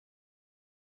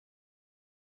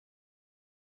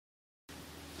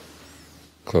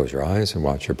Close your eyes and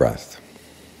watch your breath.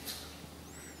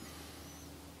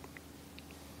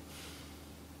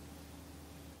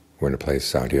 We're in a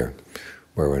place out here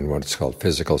where we're in what's called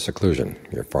physical seclusion.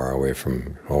 You're far away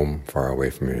from home, far away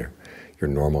from your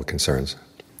normal concerns.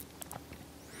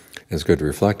 It's good to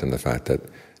reflect on the fact that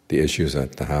the issues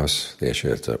at the house, the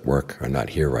issues at work are not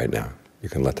here right now. You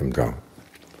can let them go.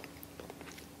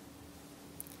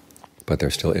 But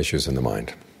there's still issues in the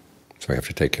mind, so we have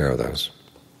to take care of those.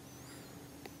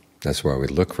 That's why we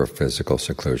look for physical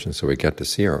seclusion, so we get to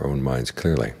see our own minds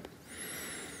clearly.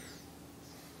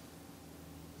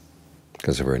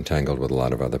 Because if we're entangled with a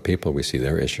lot of other people, we see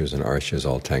their issues and our issues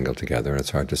all tangled together, and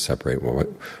it's hard to separate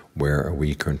where are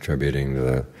we contributing to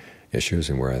the issues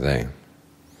and where are they.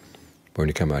 But when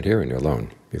you come out here and you're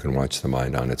alone, you can watch the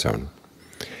mind on its own.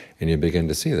 And you begin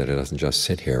to see that it doesn't just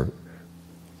sit here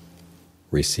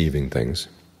receiving things.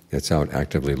 It's out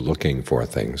actively looking for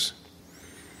things.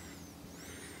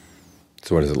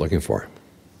 So what is it looking for?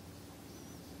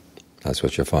 That's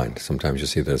what you'll find. Sometimes you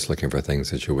see that it's looking for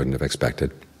things that you wouldn't have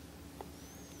expected.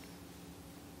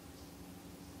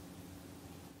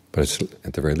 But it's,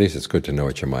 at the very least, it's good to know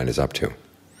what your mind is up to.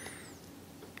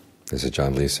 As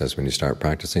John Lee says, when you start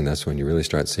practicing, that's when you really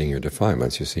start seeing your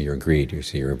defilements. You see your greed, you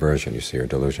see your aversion, you see your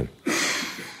delusion.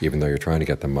 Even though you're trying to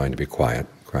get the mind to be quiet,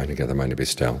 trying to get the mind to be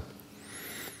still,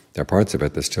 there are parts of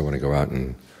it that still want to go out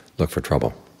and look for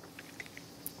trouble.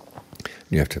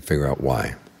 You have to figure out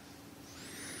why.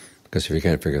 Because if you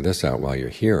can't figure this out while you're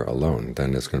here alone,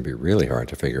 then it's going to be really hard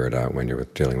to figure it out when you're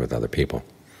dealing with other people,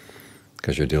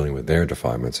 because you're dealing with their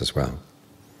defilements as well.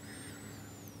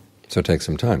 So take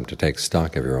some time to take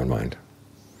stock of your own mind.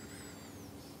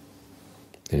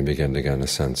 And you begin to get a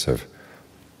sense of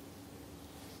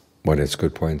what its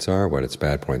good points are, what its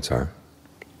bad points are.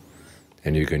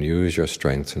 And you can use your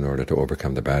strengths in order to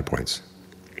overcome the bad points.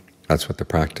 That's what the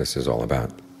practice is all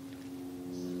about.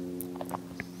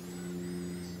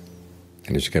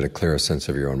 And as you get a clearer sense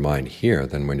of your own mind here,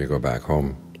 then when you go back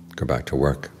home, go back to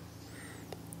work,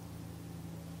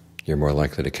 you're more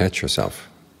likely to catch yourself.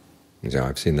 You know,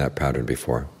 I've seen that pattern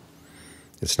before.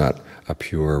 It's not a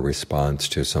pure response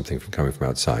to something coming from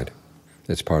outside.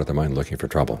 It's part of the mind looking for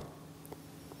trouble.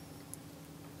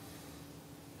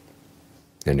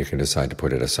 And you can decide to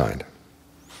put it aside.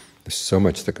 There's so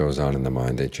much that goes on in the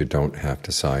mind that you don't have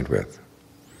to side with.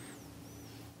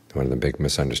 One of the big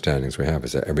misunderstandings we have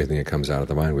is that everything that comes out of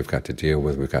the mind we've got to deal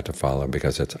with, we've got to follow,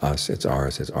 because it's us, it's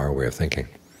ours, it's our way of thinking.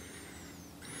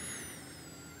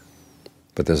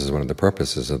 But this is one of the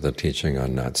purposes of the teaching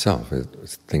on not-self.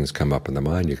 As things come up in the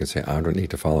mind, you can say, I don't need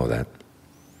to follow that.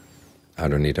 I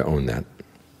don't need to own that.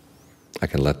 I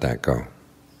can let that go.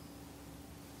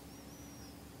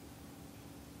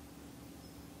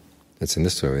 It's in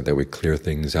this way that we clear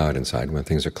things out inside. When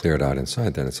things are cleared out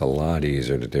inside, then it's a lot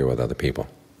easier to deal with other people,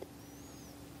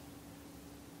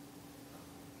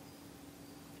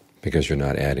 because you're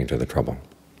not adding to the trouble.